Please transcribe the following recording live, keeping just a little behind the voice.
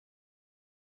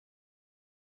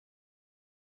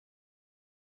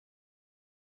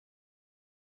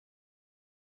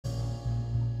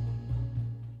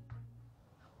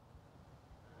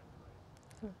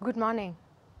Good morning.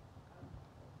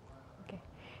 Okay.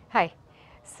 Hi.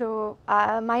 So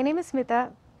my name is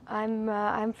Smita.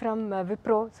 I'm from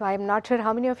Wipro. So I'm not sure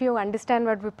how many of you understand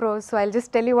what Wipro is. So I'll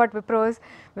just tell you what Wipro is.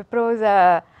 Wipro is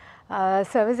a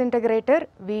service integrator.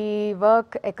 We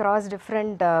work across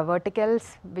different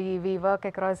verticals. We work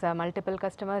across multiple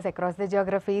customers across the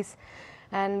geographies.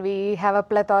 And we have a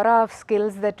plethora of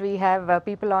skills that we have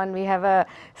people on. We have a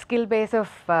skill base of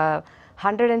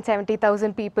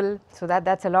 170,000 people, so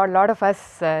that's a lot of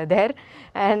us there,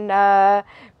 and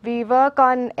we work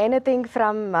on anything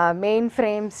from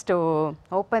mainframes to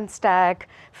OpenStack,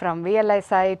 from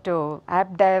VLSI to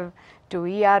app dev to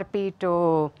ERP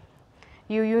to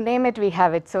you name it, we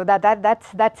have it. So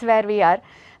that's where we are.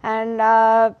 And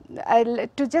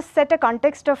to just set a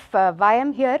context of why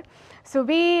I'm here. So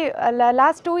we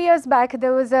last 2 years back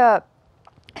there was a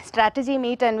strategy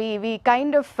meet, and we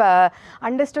kind of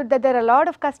understood that there are a lot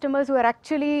of customers who are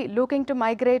actually looking to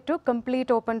migrate to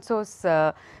complete open source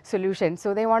solution.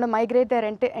 So they want to migrate their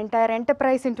entire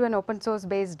enterprise into an open source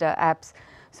based apps.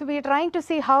 So we are trying to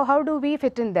see how do we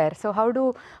fit in there. So how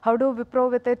do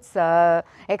Wipro, with its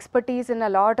expertise in a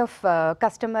lot of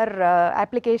customer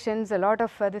applications, a lot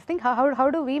of this thing,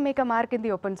 how do we make a mark in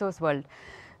the open source world?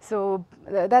 So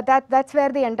that's where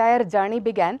the entire journey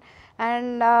began.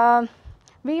 And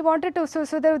we wanted to, so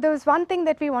there was one thing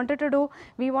that we wanted to do.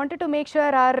 We wanted to make sure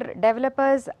our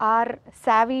developers are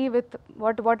savvy with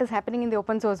what is happening in the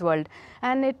open source world,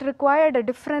 and it required a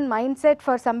different mindset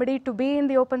for somebody to be in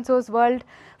the open source world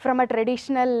from a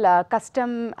traditional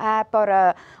custom app or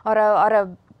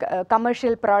a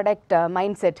commercial product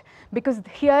mindset, because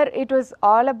here it was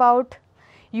all about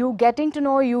you getting to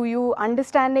know you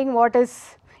understanding what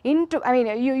is into, I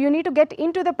mean, you need to get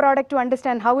into the product to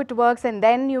understand how it works, and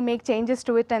then you make changes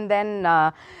to it, and then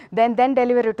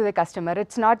deliver it to the customer.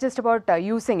 It's not just about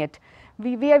using it.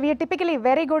 We are typically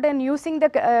very good in using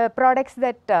the products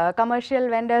that commercial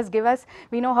vendors give us.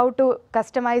 We know how to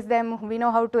customize them. We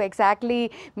know how to exactly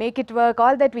make it work,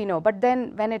 all that we know. But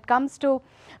then when it comes to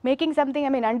making something, I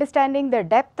mean, understanding the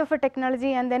depth of a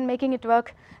technology and then making it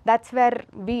work, that's where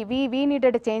we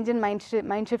needed a change in mind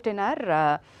shift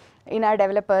in our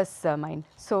developers' mind.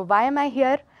 So why am I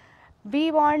here?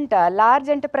 We want large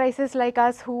enterprises like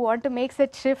us who want to make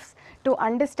such shifts to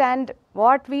understand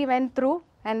what we went through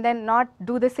and then not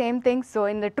do the same thing. So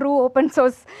in the true open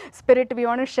source spirit, we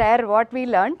want to share what we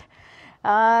learned.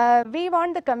 We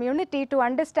want the community to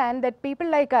understand that people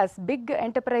like us, big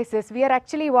enterprises, we are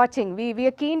actually watching. We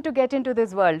are keen to get into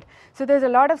this world. So there's a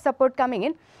lot of support coming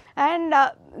in. And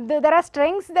there are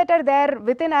strengths that are there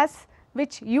within us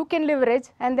which you can leverage,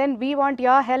 and then we want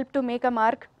your help to make a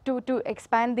mark to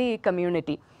expand the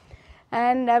community.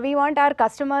 And we want our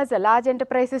customers, large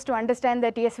enterprises, to understand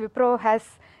that yes, Wipro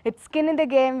has its skin in the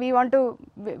game. We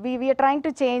are trying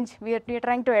to change, we are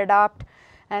trying to adapt,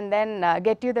 and then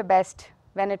get you the best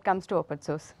when it comes to open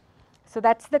source. So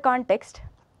that's the context.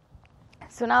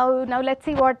 So now let's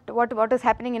see what is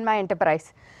happening in my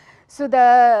enterprise. So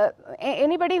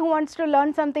anybody who wants to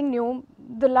learn something new,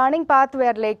 the learning path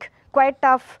were like quite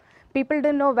tough. People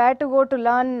didn't know where to go to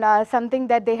learn something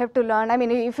that they have to learn. I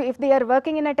mean, if they are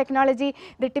working in a technology,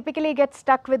 they typically get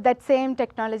stuck with that same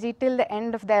technology till the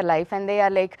end of their life, and they are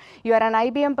like, you are an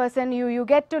IBM person, you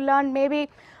get to learn maybe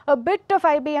a bit of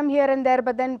IBM here and there,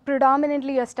 but then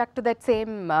predominantly you're stuck to that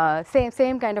same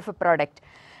kind of a product.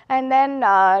 And then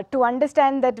to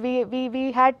understand that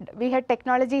we had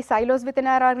technology silos within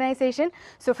our organization.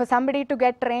 So for somebody to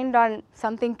get trained on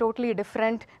something totally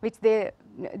different, which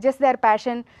just their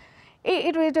passion,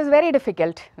 it was very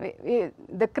difficult.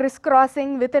 The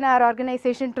crisscrossing within our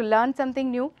organization to learn something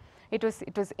new, it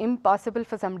was impossible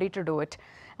for somebody to do it.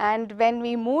 And when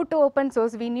we moved to open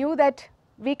source, we knew that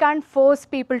we can't force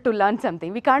people to learn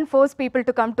something. We can't force people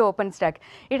to come to OpenStack.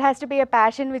 It has to be a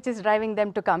passion which is driving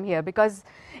them to come here, because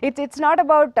it's not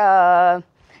about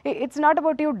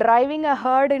you driving a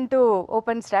herd into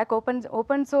OpenStack.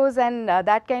 Open source and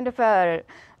that kind of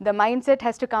the mindset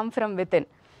has to come from within.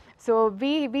 So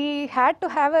we had to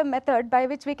have a method by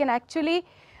which we can actually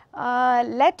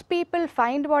let people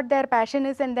find what their passion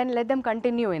is and then let them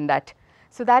continue in that.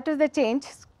 So that was the change.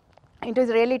 It was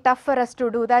really tough for us to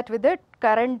do that with the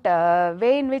current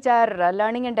way in which our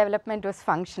learning and development was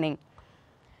functioning.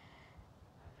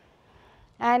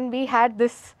 And we had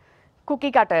this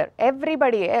cookie cutter.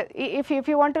 Everybody, if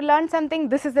you want to learn something,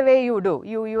 this is the way you do.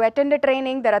 You attend a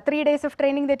training, there are 3 days of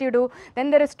training that you do, then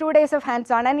there is 2 days of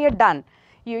hands-on, and you're done.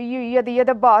 You're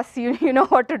the boss, you know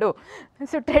what to do.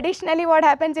 So traditionally what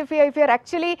happens, if you're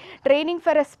actually training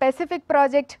for a specific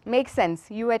project, makes sense.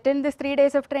 You attend this 3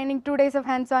 days of training, 2 days of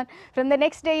hands-on. From the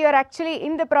next day you're actually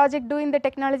in the project doing the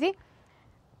technology.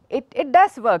 it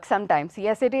does work sometimes.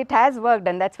 Yes, it has worked,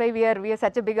 and that's why we are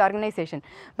such a big organization.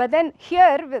 But then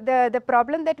here the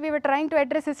problem that we were trying to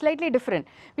address is slightly different.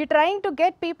 We're trying to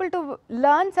get people to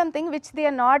learn something which they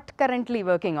are not currently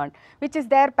working on, which is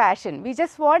their passion. We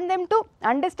just want them to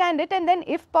understand it, and then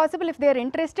if possible, if they are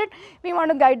interested, we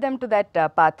want to guide them to that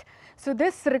path. So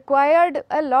this required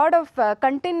a lot of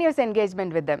continuous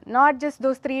engagement with them, not just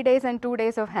those 3 days and 2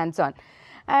 days of hands-on.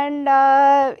 And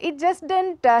it just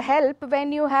didn't help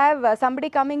when you have somebody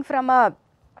coming from a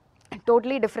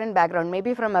totally different background,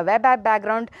 maybe from a web app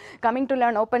background coming to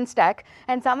learn OpenStack,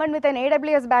 and someone with an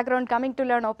AWS background coming to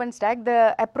learn OpenStack.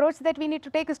 The approach that we need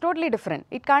to take is totally different.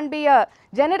 It can't be a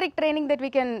generic training that we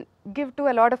can give to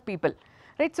a lot of people,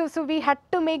 right? So we had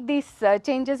to make these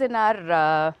changes in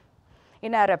our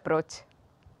approach.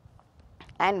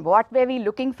 And what were we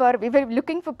looking for? We were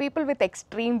looking for people with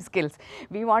extreme skills.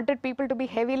 We wanted people to be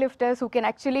heavy lifters who can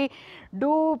actually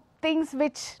do things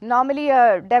which normally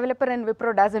a developer in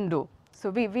Wipro doesn't do. So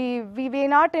we were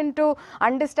not into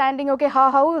understanding, okay,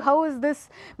 how is this,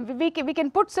 we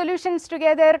can put solutions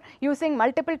together using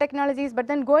multiple technologies, but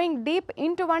then going deep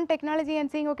into one technology and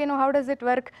saying, okay, no, how does it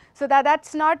work? So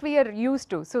that's not we are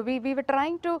used to. So we were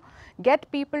trying to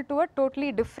get people to a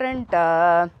totally different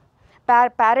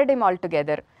paradigm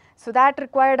altogether. So that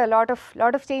required a lot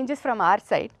of changes from our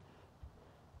side.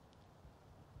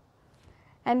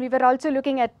 And we were also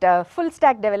looking at full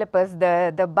stack developers,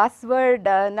 the buzzword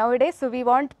nowadays. So we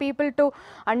want people to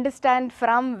understand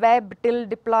from web till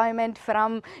deployment,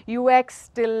 from UX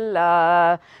till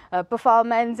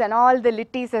performance, and all the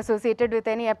litties associated with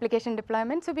any application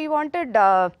deployment. So we wanted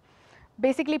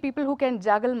basically people who can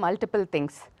juggle multiple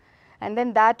things. And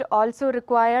then that also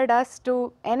required us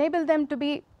to enable them to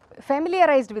be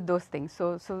familiarized with those things.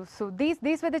 So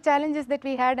these were the challenges that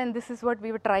we had, and this is what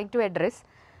we were trying to address.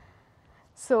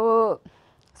 So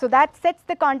that sets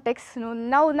the context.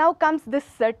 Now comes this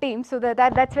team. So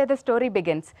that's where the story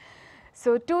begins.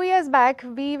 So 2 years back,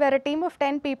 we were a team of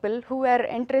 10 people who were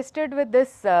interested with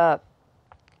this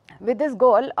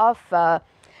goal of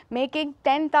making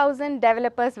 10,000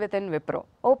 developers within Wipro,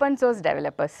 open source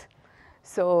developers.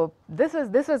 So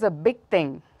this was a big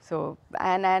thing. So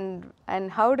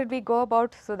and how did we go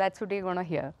about? So that's what we're going to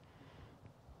hear.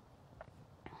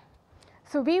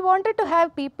 So we wanted to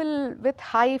have people with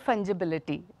high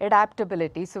fungibility,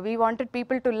 adaptability. So we wanted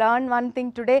people to learn one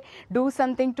thing today, do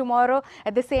something tomorrow,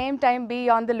 at the same time be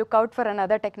on the lookout for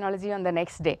another technology on the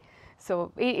next day.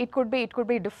 So it could be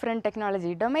different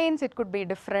technology domains, it could be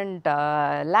different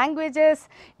languages.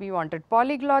 We wanted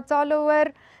polyglots all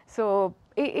over. So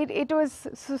it was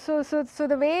so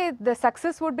the way the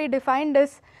success would be defined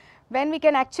is when we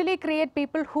can actually create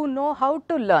people who know how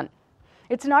to learn.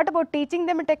 It's not about teaching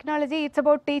them a technology, it's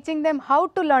about teaching them how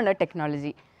to learn a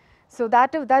technology. So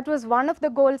that was one of the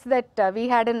goals that we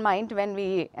had in mind when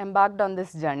we embarked on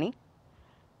this journey.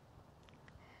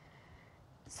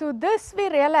 So this we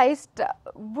realized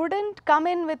wouldn't come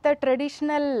in with a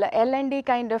traditional L&D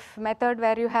kind of method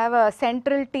where you have a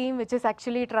central team which is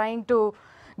actually trying to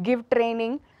give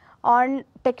training on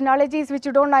technologies which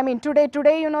you don't. I mean, today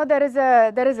there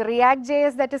is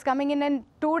React.js that is coming in, and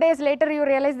 2 days later you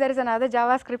realize there is another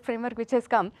JavaScript framework which has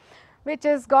come, which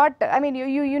has got. I mean,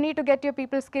 you need to get your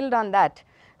people skilled on that.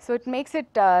 So it makes it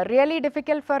really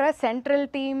difficult for a central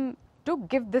team to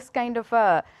give this kind of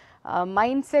a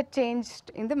mindset change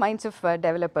in the minds of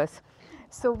developers.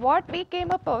 So what we came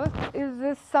up with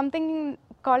is something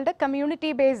called a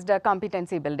community-based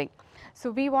competency building. So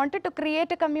we wanted to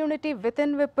create a community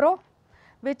within Wipro,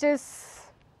 which is,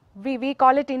 we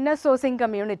call it inner sourcing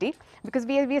community, because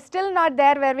we are still not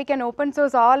there where we can open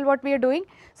source all what we are doing.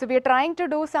 So we are trying to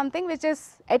do something which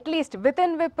is, at least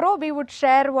within Wipro, we would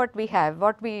share what we have,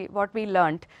 what we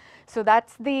learned. So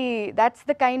that's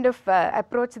the kind of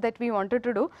approach that we wanted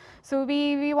to do. So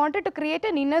we wanted to create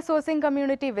an inner sourcing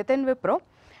community within Wipro,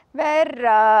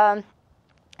 where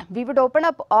we would open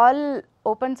up all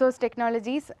open source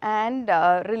technologies and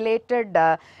related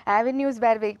avenues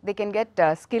where they can get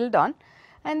skilled on.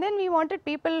 And then we wanted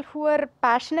people who are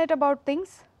passionate about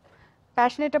things,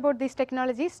 passionate about these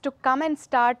technologies, to come and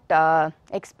start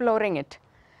exploring it.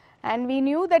 And we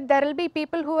knew that there will be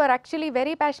people who are actually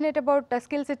very passionate about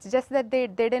skills, it's just that they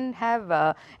didn't have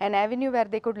an avenue where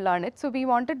they could learn it. So we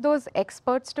wanted those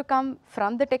experts to come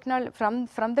from the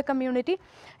from the community.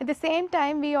 At the same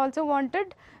time, we also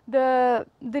wanted the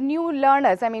new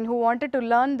learners, I mean, who wanted to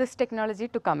learn this technology,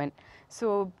 to come in.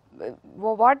 So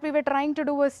what we were trying to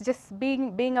do was just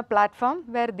being a platform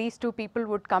where these two people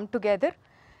would come together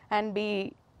and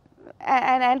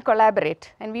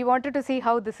collaborate, and we wanted to see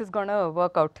how this is going to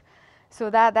work out. So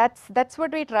that's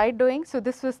what we tried doing. So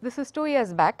this was 2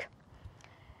 years back.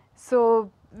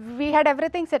 So we had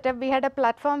everything set up. We had a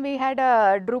platform. We had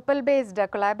a Drupal based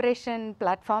collaboration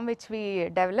platform which we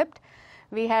developed.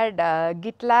 We had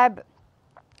GitLab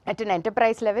at an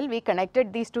enterprise level. We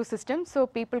connected these two systems so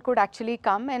people could actually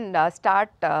come and start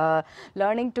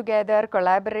learning together,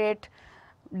 collaborate,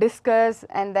 discuss,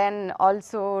 and then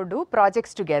also do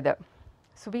projects together.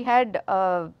 So we had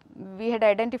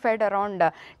identified around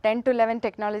 10 to 11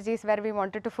 technologies where we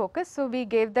wanted to focus. So we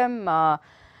gave them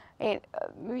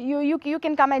you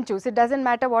can come and choose. It doesn't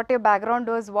matter what your background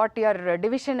is, what your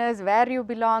division is, where you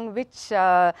belong, which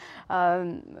whether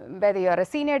you are a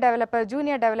senior developer,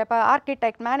 junior developer,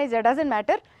 architect, manager, doesn't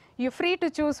matter. You're free to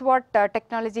choose what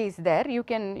technology is there. You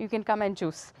can come and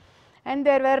choose. And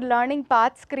there were learning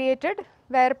paths created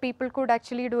where people could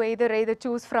actually do either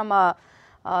choose from a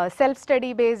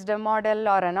self-study based model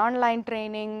or an online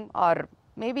training or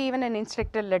maybe even an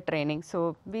instructor-led training.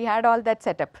 So we had all that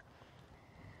set up.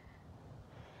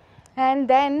 And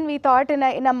then we thought in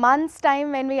a month's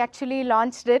time when we actually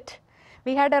launched it,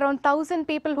 we had around 1,000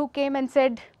 people who came and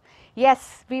said,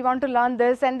 yes, we want to learn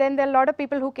this. And then there are a lot of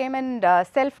people who came and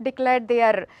self-declared they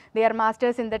are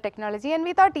masters in the technology. And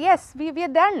we thought, yes, we are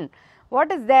done. What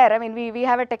is there? I mean, we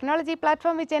have a technology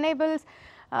platform which enables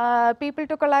people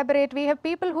to collaborate. We have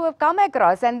people who have come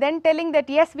across and then telling that,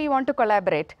 yes, we want to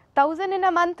collaborate. 1,000 in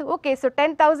a month, okay, so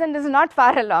 10,000 is not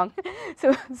far along.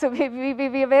 so we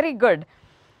are very good.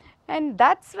 And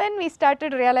that's when we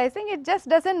started realizing it just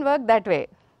doesn't work that way.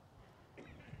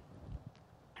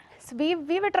 So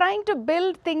we were trying to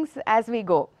build things as we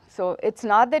go. So it's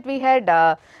not that we had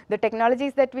the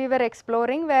technologies that we were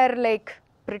exploring were like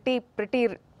pretty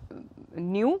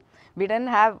new. We didn't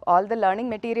have all the learning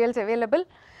materials available,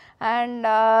 and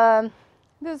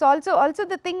there's also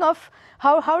the thing of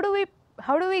how do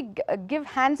we give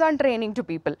hands-on training to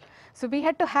people. So we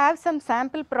had to have some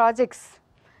sample projects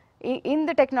in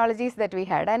the technologies that we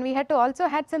had, and we had to also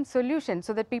had some solutions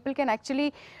so that people can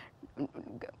actually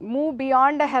move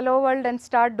beyond a hello world and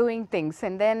start doing things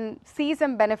and then see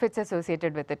some benefits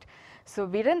associated with it. So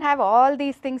we didn't have all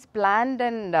these things planned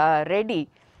and ready.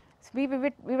 So we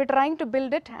were trying to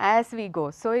build it as we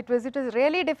go. So it was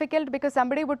really difficult because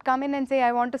somebody would come in and say,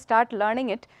 I want to start learning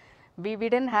it. We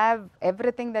didn't have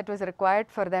everything that was required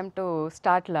for them to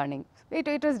start learning.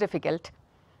 It was difficult.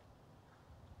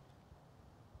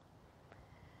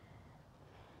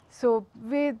 So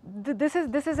this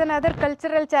is another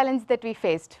cultural challenge that we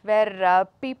faced, where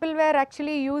people were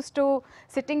actually used to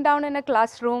sitting down in a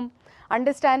classroom,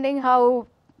 understanding how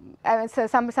so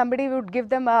somebody would give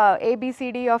them a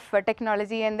ABCD of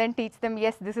technology and then teach them,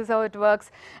 yes, this is how it works,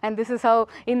 and this is how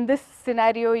in this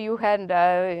scenario you can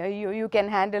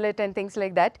handle it and things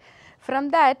like that. From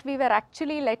that, we were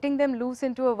actually letting them loose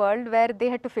into a world where they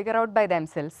had to figure out by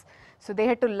themselves. So they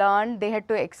had to learn, they had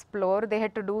to explore, they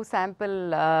had to do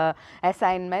sample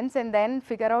assignments and then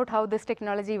figure out how this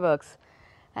technology works.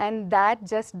 And that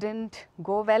just didn't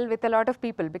go well with a lot of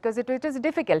people because it was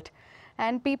difficult.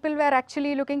 And people were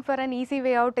actually looking for an easy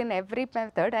way out in every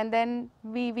method, and then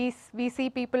we see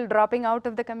people dropping out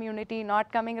of the community,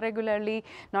 not coming regularly,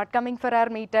 not coming for our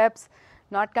meetups,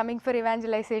 not coming for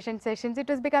evangelization sessions. It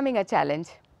was becoming a challenge.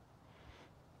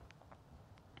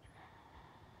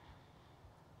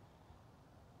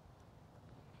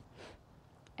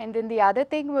 And then the other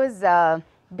thing was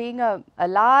being a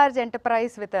large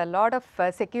enterprise with a lot of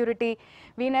security,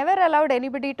 we never allowed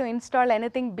anybody to install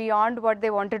anything beyond what they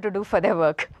wanted to do for their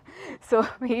work. So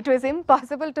it was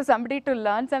impossible to somebody to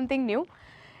learn something new.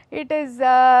 It is,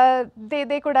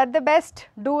 they could at the best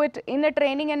do it in a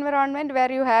training environment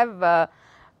where you have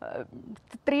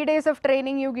 3 days of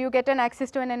training, you get an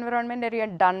access to an environment where you are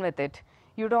done with it.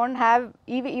 You don't have,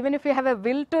 even if you have a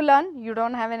will to learn, you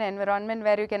don't have an environment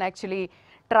where you can actually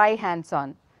try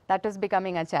hands-on. That is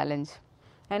becoming a challenge.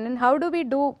 And then how do we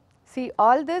do? See,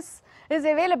 all this is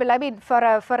available. I mean, for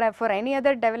any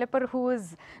other developer who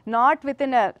is not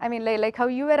within a, I mean, like how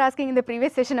you were asking in the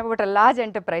previous session about a large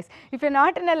enterprise. If you're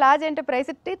not in a large enterprise,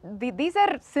 these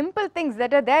are simple things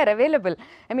that are there available.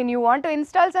 I mean, you want to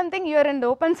install something, you're in the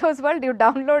open source world, you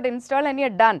download, install, and you're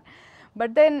done.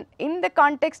 But then in the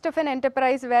context of an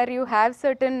enterprise where you have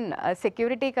certain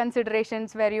security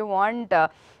considerations, where you want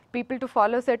people to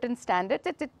follow certain standards,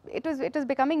 it was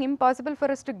becoming impossible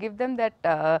for us to give them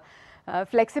that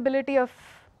flexibility of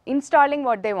installing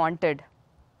what they wanted.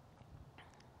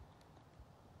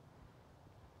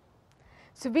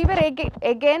 So we were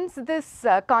against this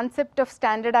concept of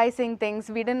standardizing things.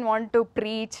 We didn't want to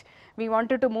preach. We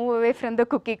wanted to move away from the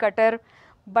cookie cutter.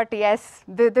 But yes,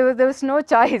 there was no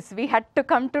choice. We had to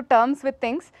come to terms with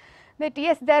things that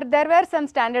yes, there were some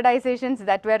standardizations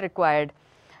that were required.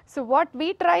 So what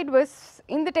we tried was,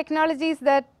 in the technologies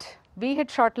that we had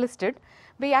shortlisted,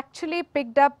 we actually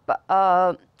picked up,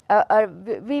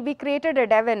 we created a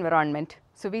dev environment.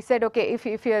 So we said, okay, if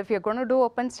you're going to do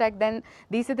OpenStack, then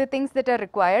these are the things that are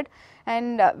required,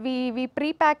 and we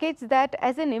pre-packaged that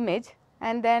as an image,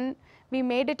 and then we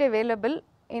made it available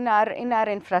in our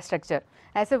infrastructure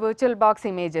as a VirtualBox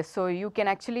images. So you can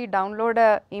actually download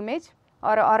a image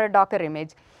or a Docker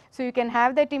image. So you can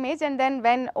have that image, and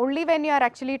then only when you are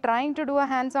actually trying to do a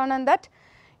hands-on on that,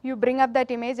 you bring up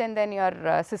that image, and then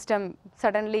your system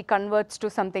suddenly converts to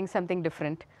something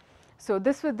different. So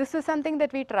this was something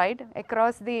that we tried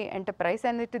across the enterprise,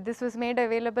 and this was made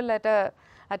available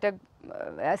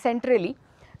centrally.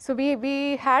 So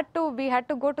we had to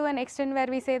go to an extent where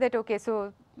we say that, okay,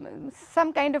 so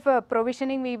some kind of a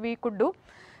provisioning we could do.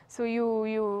 So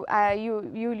you'll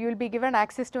be given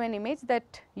access to an image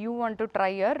that you want to try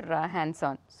your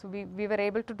hands-on. So we were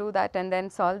able to do that and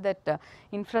then solve that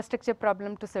infrastructure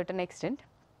problem to a certain extent.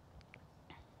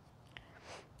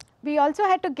 We also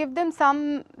had to give them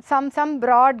some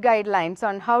broad guidelines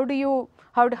on how do you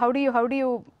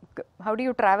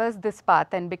traverse this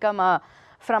path and become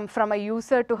from a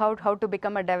user to how to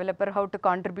become a developer, how to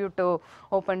contribute to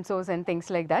open source and things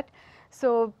like that.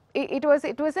 So it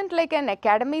wasn't like an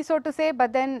academy, so to say,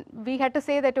 but then we had to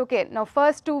say that, okay, now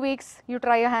first 2 weeks you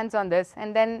try your hands on this,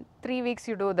 and then 3 weeks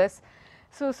you do this.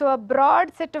 So a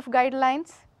broad set of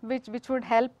guidelines which would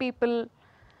help people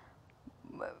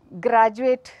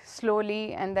graduate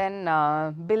slowly and then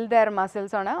build their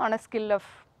muscles on a skill of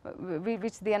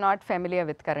which they are not familiar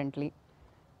with currently.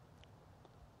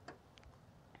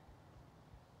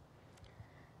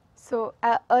 So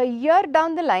a year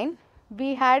down the line,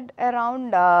 we had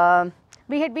around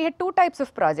we had 2 types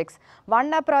of projects.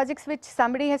 One are projects which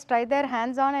somebody has tried their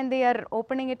hands on and they are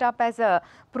opening it up as a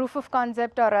proof of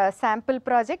concept or a sample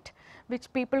project,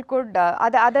 which people could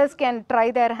others can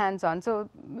try their hands on. So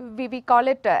we call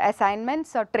it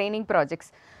assignments or training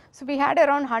projects. So we had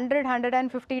around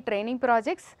 150 training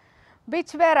projects,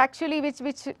 which were actually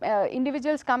which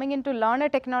individuals coming in to learn a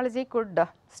technology could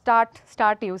start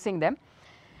using them.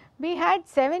 We had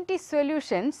 70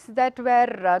 solutions that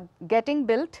were getting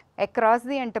built across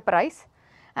the enterprise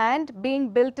and being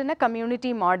built in a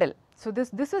community model. So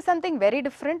this was something very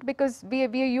different, because we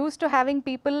are used to having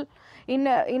people in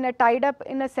a tied up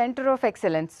in a center of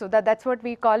excellence. So that's what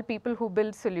we call people who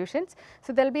build solutions.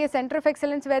 So there will be a center of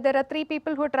excellence where there are 3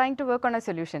 people who are trying to work on a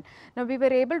solution. Now we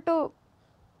were able to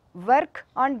work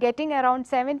on getting around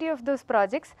 70 of those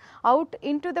projects out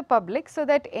into the public, so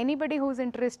that anybody who is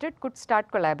interested could start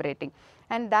collaborating.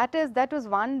 And that was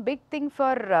one big thing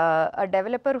for a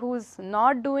developer who is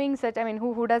not doing such, I mean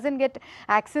who doesn't get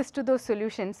access to those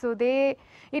solutions. So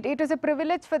it was a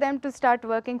privilege for them to start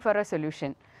working for a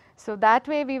solution. So that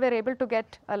way we were able to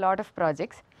get a lot of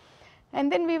projects. And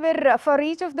then we were, for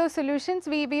each of those solutions,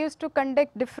 we used to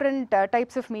conduct different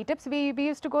types of meetups. We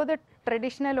used to go the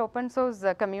traditional open source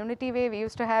community way. We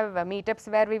used to have meetups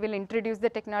where we will introduce the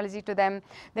technology to them.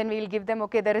 Then we will give them,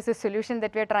 okay, there is a solution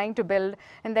that we are trying to build.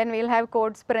 And then we will have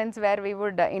code sprints where we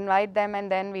would invite them,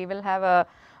 and then we will have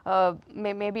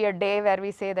maybe a day where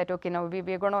we say that, okay, now we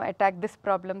are going to attack this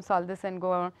problem, solve this and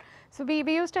go on. So we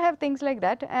used to have things like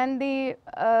that, and it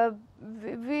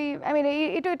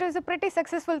was a pretty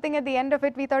successful thing. At the end of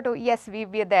it, we thought, oh yes, we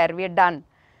are there, we are done.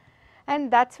 And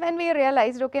that's when we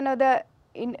realized, okay, now the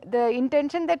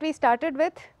intention that we started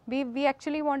with, we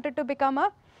actually wanted to become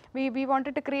we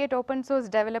wanted to create open source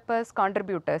developers,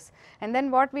 contributors. And then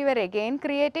what we were again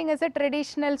creating is a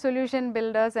traditional solution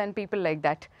builders and people like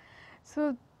that.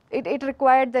 So it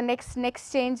required the next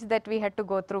change that we had to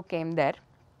go through came there.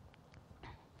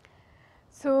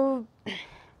 So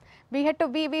we had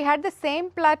the same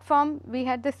platform, we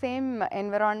had the same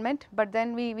environment, but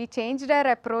then we changed our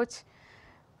approach.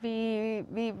 We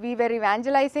were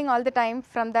evangelizing all the time.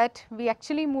 From that, we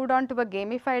actually moved on to a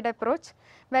gamified approach,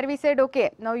 where we said, okay,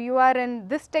 now you are in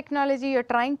this technology, you are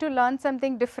trying to learn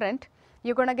something different,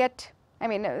 you are going to get, I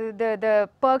mean the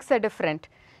perks are different.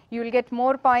 You will get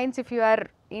more points if you are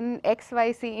in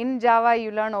XYZ. In Java,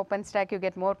 you learn OpenStack, you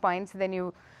get more points than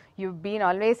you've been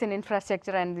always in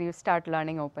infrastructure and you start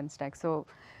learning OpenStack. So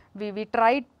we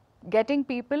tried getting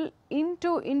people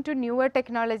into newer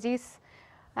technologies,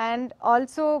 and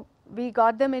also we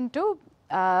got them into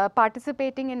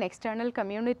participating in external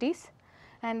communities,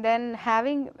 and then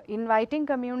inviting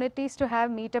communities to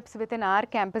have meetups within our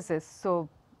campuses. So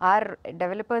our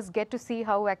developers get to see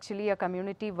how actually a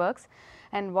community works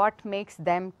and what makes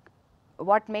them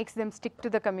stick to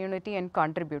the community and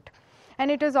contribute. And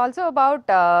it is also about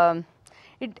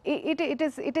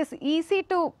it is easy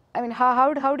to, I mean,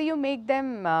 how do you make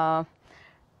them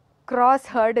cross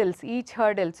hurdles, each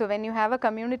hurdle. So when you have a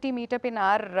community meetup in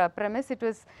our premise, it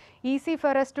was easy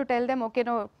for us to tell them, okay,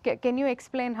 no, can you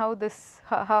explain how this,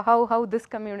 how this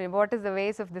community, what is the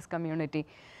ways of this community.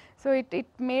 So it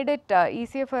made it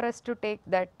easier for us to take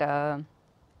that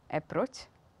approach.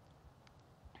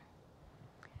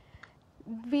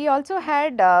 We also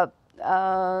had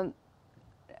around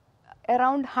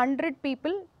 100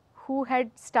 people who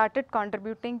had started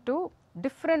contributing to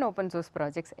different open source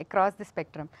projects across the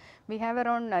spectrum. We have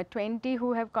around 20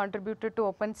 who have contributed to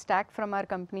OpenStack from our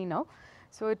company now.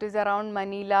 So it is around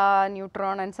Manila,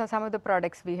 Neutron, and some of the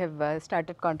products we have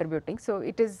started contributing. So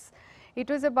it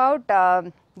was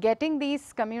about getting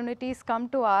these communities come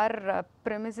to our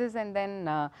premises and then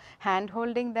hand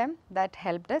holding them. That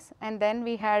helped us. And then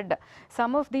we had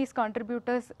some of these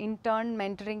contributors in turn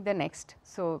mentoring the next.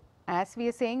 So as we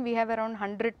are saying, we have around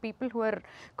 100 people who are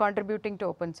contributing to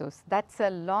open source. That's a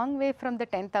long way from the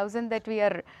 10,000 that we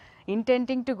are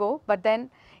intending to go, but then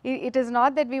it is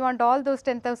not that we want all those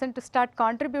 10,000 to start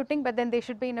contributing, but then they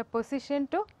should be in a position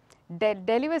to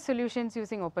deliver solutions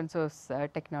using open source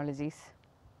technologies.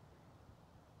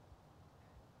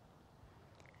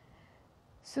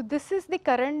 So this is the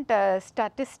current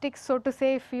statistics, so to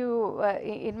say, if you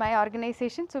in my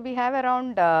organization. So we have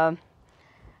around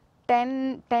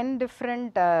 10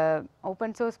 different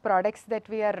open source products that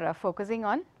we are focusing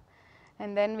on,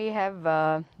 and then we have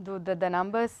the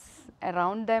numbers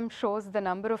around them shows the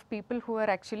number of people who are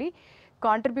actually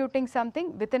contributing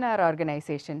something within our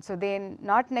organization. So they are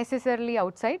not necessarily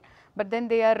outside, but then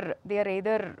they are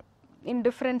either in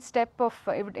different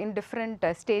in different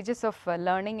stages of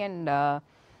learning and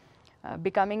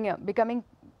becoming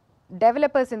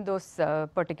developers in those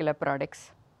particular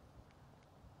products.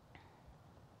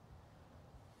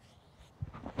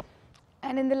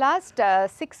 And in the last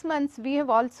 6 months, we have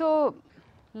also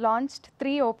launched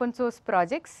 3 open source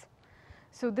projects.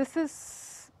 So this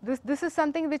is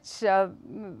something which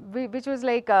was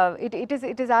like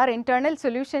it is our internal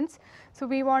solutions. So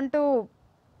we want to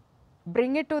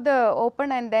bring it to the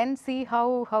open and then see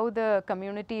how the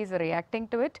community is reacting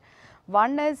to it.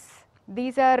 One is,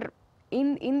 these are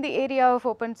in the area of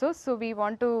open source. So we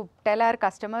want to tell our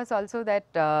customers also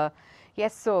that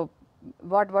yes, so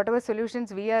whatever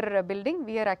solutions we are building,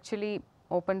 we are actually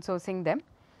open sourcing them.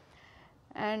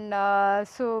 And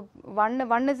so one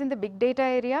is in the big data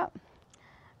area,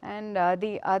 and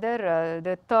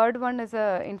the third one is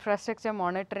a infrastructure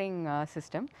monitoring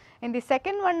system, and the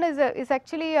second one is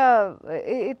actually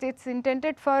it's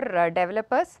intended for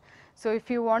developers. So if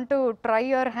you want to try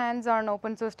your hands on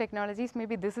open source technologies,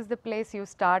 maybe this is the place you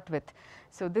start with.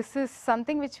 So this is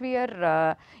something which we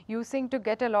are using to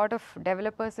get a lot of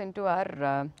developers into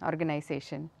our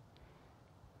organization.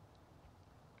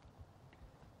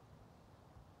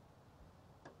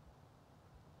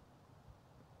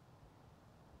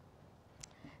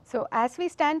 So as we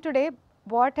stand today,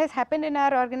 what has happened in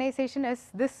our organization is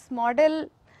this model,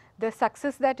 the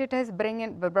success that it has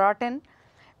brought in,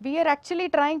 we are actually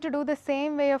trying to do the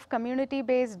same way of community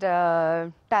based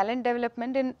talent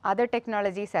development in other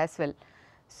technologies as well.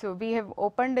 So we have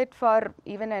opened it for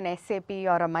even an SAP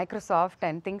or a Microsoft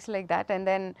and things like that, and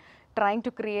then trying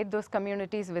to create those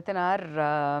communities within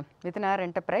our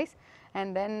enterprise,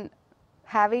 and then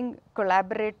having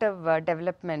collaborative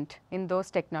development in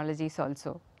those technologies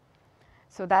also.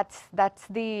 So that's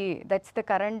the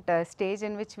current stage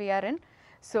in which we are in.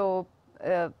 So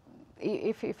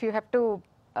if you have to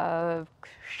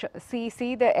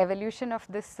see the evolution of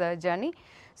this journey.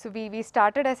 So we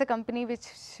started as a company which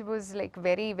was like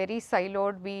very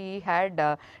siloed. We had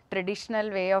a traditional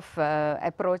way of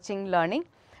approaching learning.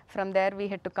 From there we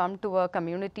had to come to a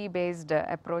community based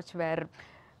approach where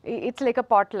it's like a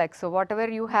potluck. So whatever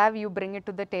you have, you bring it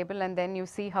to the table, and then you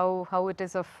see how it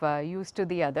is of use to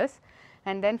the others.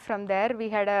 And then from there we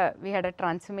had a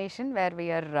transformation where we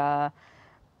are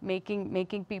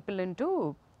making people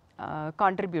into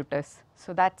contributors.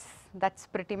 So that's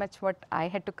pretty much what I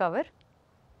had to cover.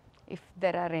 If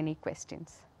there are any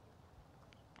questions.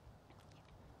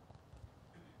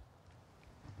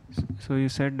 So you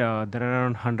said there are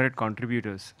around 100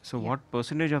 contributors. So Yeah. what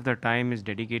percentage of the time is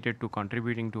dedicated to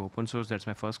contributing to open source? That's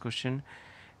my first question.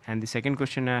 And the second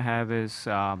question I have is,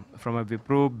 from a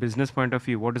Wipro business point of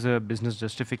view, what is a business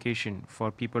justification for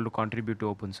people to contribute to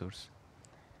open source?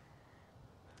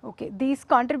 Okay, these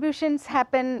contributions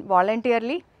happen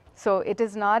voluntarily. So it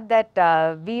is not that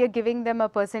we are giving them a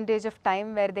percentage of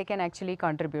time where they can actually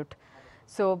contribute.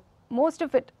 So most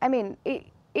of it, I mean,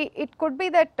 it could be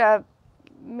that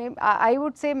I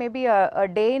would say maybe a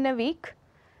day in a week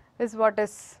is what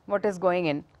is going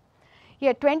in.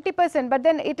 Yeah, 20%, but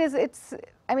then it's,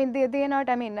 I mean, they are not,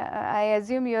 I mean, I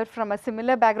assume you're from a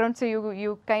similar background, so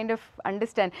you kind of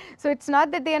understand. So it's not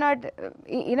that they are not,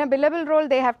 in a billable role,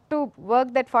 they have to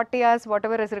work that 40 hours,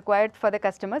 whatever is required for the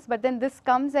customers, but then this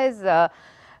comes as,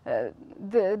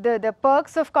 the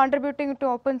perks of contributing to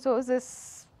open source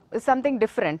is something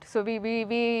different. So we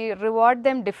reward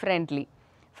them differently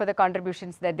for the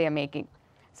contributions that they are making.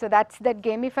 So that's that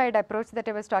gamified approach that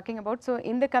I was talking about. So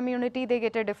in the community, they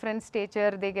get a different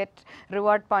stature, they get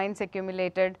reward points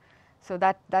accumulated. So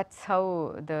that's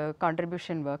how the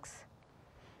contribution works.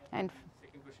 And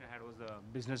second question I had was the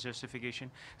business justification.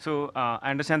 So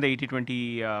I understand the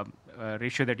 80-20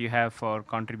 ratio that you have for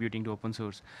contributing to open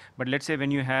source. But let's say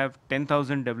when you have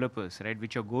 10,000 developers, right,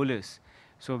 which your goal is.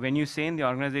 So when you say in the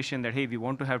organization that, hey, we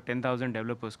want to have 10,000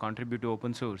 developers contribute to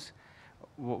open source,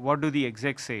 what do the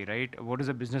execs say, right? What is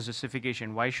the business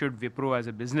justification? Why should Wipro as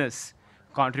a business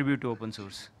contribute to open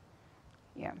source?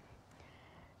 yeah.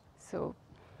 So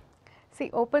see,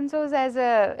 open source as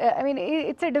a, I mean,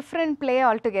 it's a different play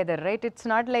altogether, right? It's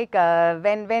not like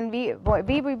when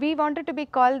we wanted to be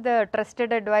called the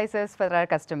trusted advisors for our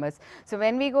customers. So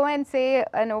when we go and say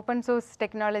an open source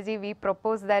technology, we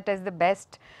propose that as the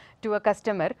best to a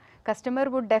customer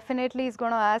would definitely is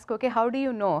going to ask, okay, how do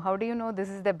you know? How do you know this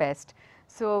is the best?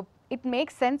 So it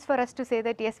makes sense for us to say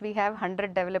that yes, we have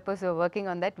 100 developers who are working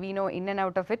on that, we know in and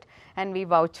out of it, and we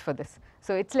vouch for this.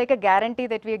 So it's like a guarantee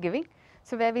that we are giving.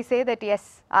 So where we say that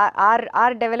yes,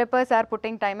 our developers are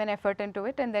putting time and effort into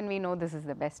it, and then we know this is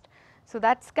the best. So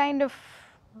that's kind of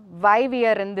why we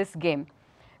are in this game.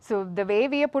 So the way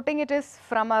we are putting it is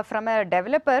from a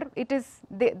developer, it is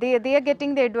they are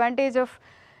getting the advantage of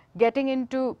getting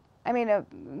into, I mean,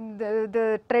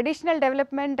 the traditional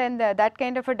development and that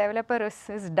kind of a developer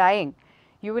is dying.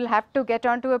 You will have to get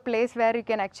onto a place where you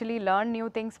can actually learn new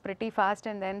things pretty fast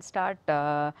and then start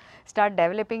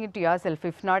developing it yourself,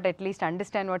 if not at least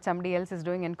understand what somebody else is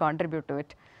doing and contribute to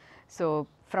it. So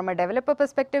from a developer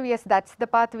perspective, yes, that's the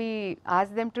path we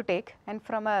ask them to take, and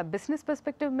from a business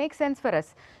perspective, makes sense for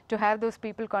us to have those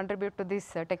people contribute to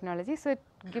this technology, so it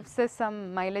gives us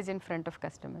some mileage in front of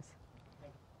customers.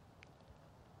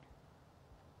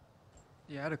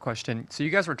 Yeah, I had a question. So you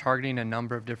guys were targeting a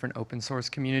number of different open source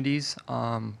communities.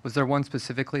 Was there one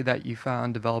specifically that you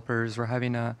found developers were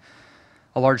having a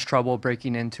large trouble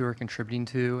breaking into or contributing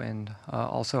to? And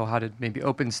also, how did maybe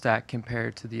OpenStack compare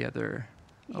to the other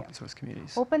open source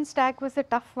communities? OpenStack was a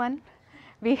tough one.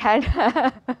 We had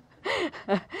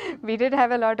we did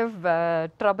have a lot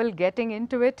of trouble getting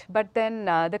into it, but then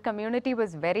the community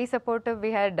was very supportive.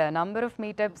 We had a number of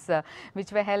meetups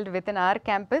which were held within our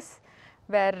campus,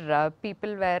 where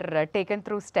people were taken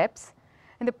through steps.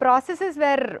 And the processes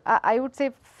were, I would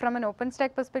say from an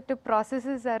OpenStack perspective,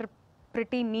 processes are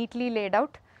pretty neatly laid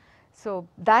out. So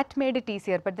that made it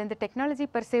easier, but then the technology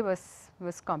per se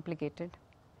was complicated.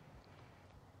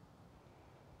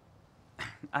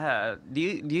 Do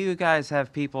you guys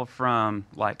have people from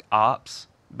like ops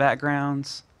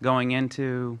backgrounds going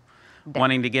into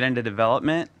wanting to get into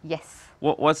development? Yes.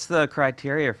 What's the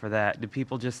criteria for that? Do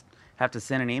people just have to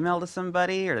send an email to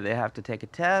somebody, or do they have to take a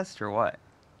test, or what?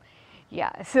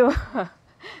 Yeah, so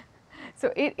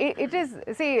so it is,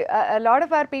 see, a lot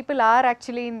of our people are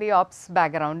actually in the ops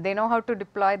background. They know how to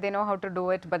deploy, they know how to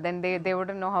do it, but then they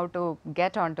wouldn't know how to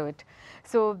get onto it.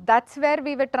 So that's where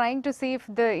we were trying to see if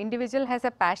the individual has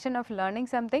a passion of learning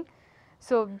something.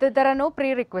 So there are no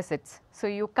prerequisites. So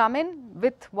you come in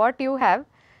with what you have,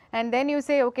 and then you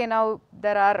say, okay, now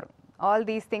there are all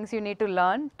these things you need to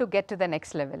learn to get to the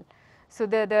next level. So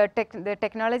the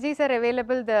technologies are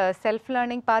available, the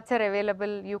self-learning paths are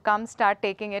available, you come start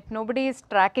taking it. Nobody is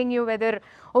tracking you whether,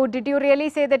 oh, did you really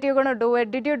say that you're going to do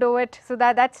it, did you do it? So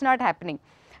that's not happening.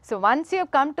 So once you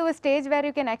have come to a stage where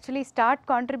you can actually start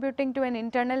contributing to an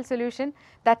internal solution,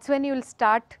 that's when you will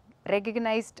start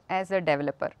recognized as a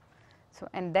developer. So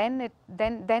and then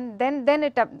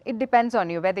it depends on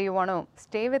you whether you want to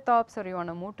stay with ops or you want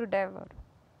to move to dev. Or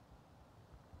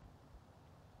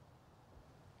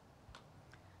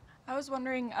I was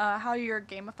wondering how your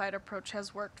gamified approach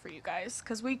has worked for you guys,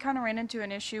 because we kind of ran into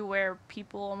an issue where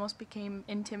people almost became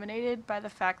intimidated by the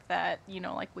fact that, you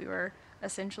know, like we were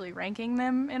essentially ranking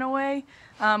them in a way,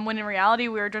 when in reality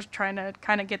we were just trying to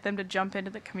kind of get them to jump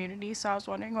into the community. So I was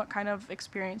wondering what kind of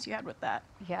experience you had with that.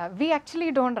 Yeah, we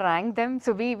actually don't rank them.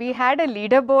 So we had a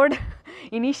leaderboard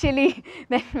initially.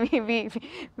 Then we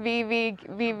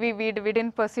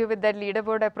didn't pursue with that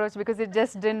leaderboard approach because it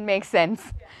just didn't make sense.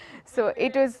 So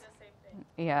it was.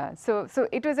 Yeah, so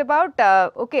it was about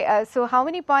okay. So how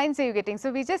many points are you getting?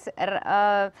 So we just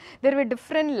there were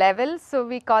different levels. So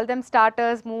we call them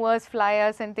starters, movers,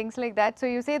 flyers, and things like that. So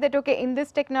you say that okay, in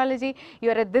this technology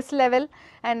you are at this level,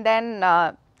 and then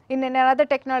in another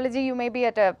technology you may be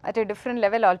at a different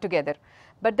level altogether.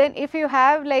 But then if you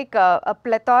have like a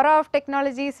plethora of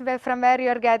technologies from where you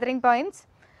are gathering points,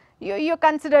 you're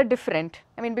considered different.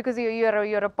 I mean, because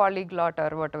you're a polyglot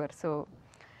or whatever. So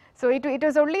it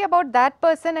was only about that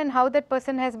person and how that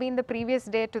person has been the previous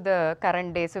day to the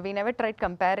current day. So we never tried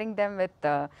comparing them with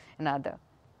another.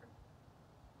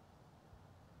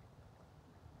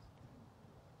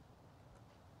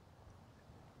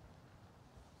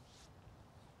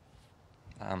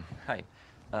 Hi.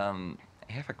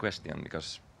 I have a question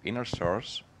because inner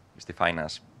source is defined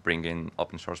as bringing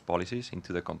open source policies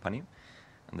into the company.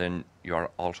 And then you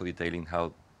are also detailing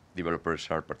how developers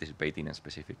are participating in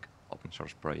specific open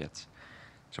source projects.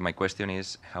 So my question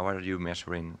is, how are you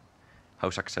measuring how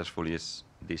successful is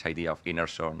this idea of inner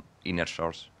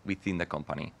source within the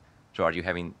company? So are you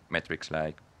having metrics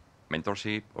like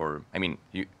mentorship, or I mean,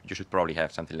 you should probably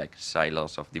have something like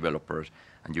silos of developers,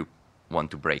 and you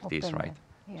want to break this, Open right?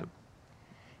 that, yeah. So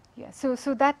Yeah,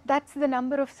 so that's the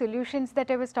number of solutions that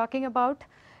I was talking about.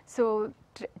 So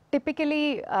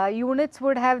typically units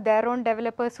would have their own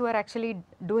developers who are actually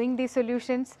doing these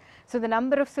solutions. So the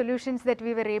number of solutions that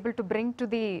we were able to bring to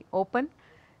the open,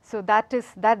 so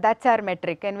that's our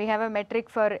metric, and we have a metric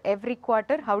for every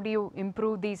quarter. How do you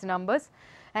improve these numbers,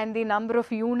 and the number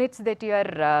of units that you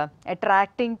are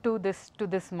attracting to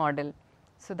this model.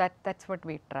 So that's what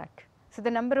we track. So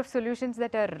the number of solutions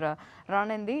that are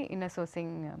run in the inner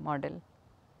sourcing model.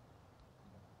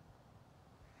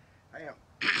 I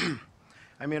am.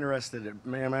 I'm interested.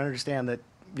 Ma'am, I understand that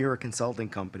you're a consulting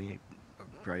company,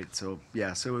 right? So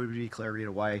yeah, so it would be clear,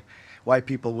 why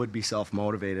people would be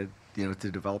self-motivated,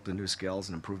 to develop the new skills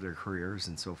and improve their careers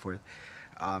and so forth.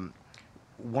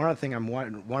 One of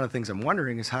the things I'm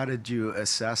wondering is, how did you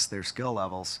assess their skill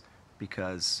levels?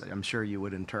 Because I'm sure you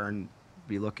would in turn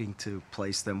be looking to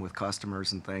place them with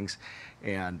customers and things,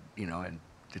 and and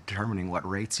determining what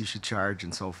rates you should charge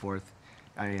and so forth.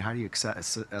 I mean, how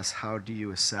do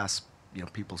you assess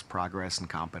people's progress and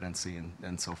competency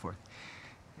and so forth?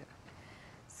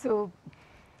 So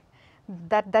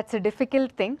that's a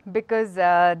difficult thing, because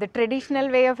the traditional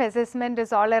way of assessment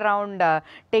is all around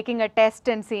taking a test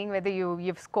and seeing whether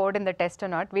you've scored in the test or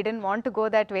not. We didn't want to go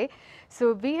that way.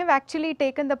 So we have actually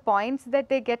taken the points that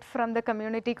they get from the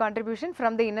community contribution,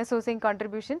 from the inner sourcing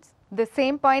contributions, the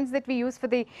same points that we use for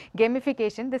the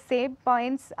gamification, the same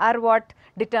points are what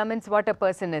determines what a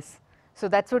person is. So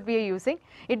that's what we are using.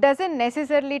 It doesn't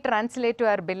necessarily translate to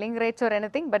our billing rates or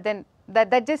anything, but then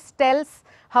that just tells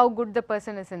how good the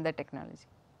person is in the technology.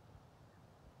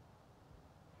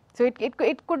 So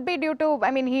it could be due to,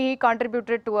 I mean, he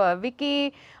contributed to a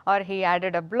wiki, or he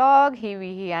added a blog,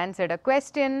 he answered a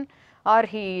question, or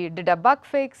he did a bug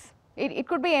fix. It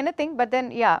could be anything, but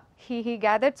then yeah, he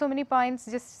gathered so many points,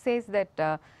 just says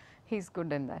that he's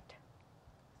good in that.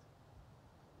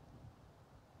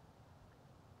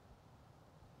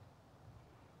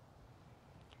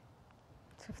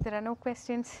 So if there are no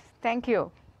questions, thank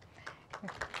you.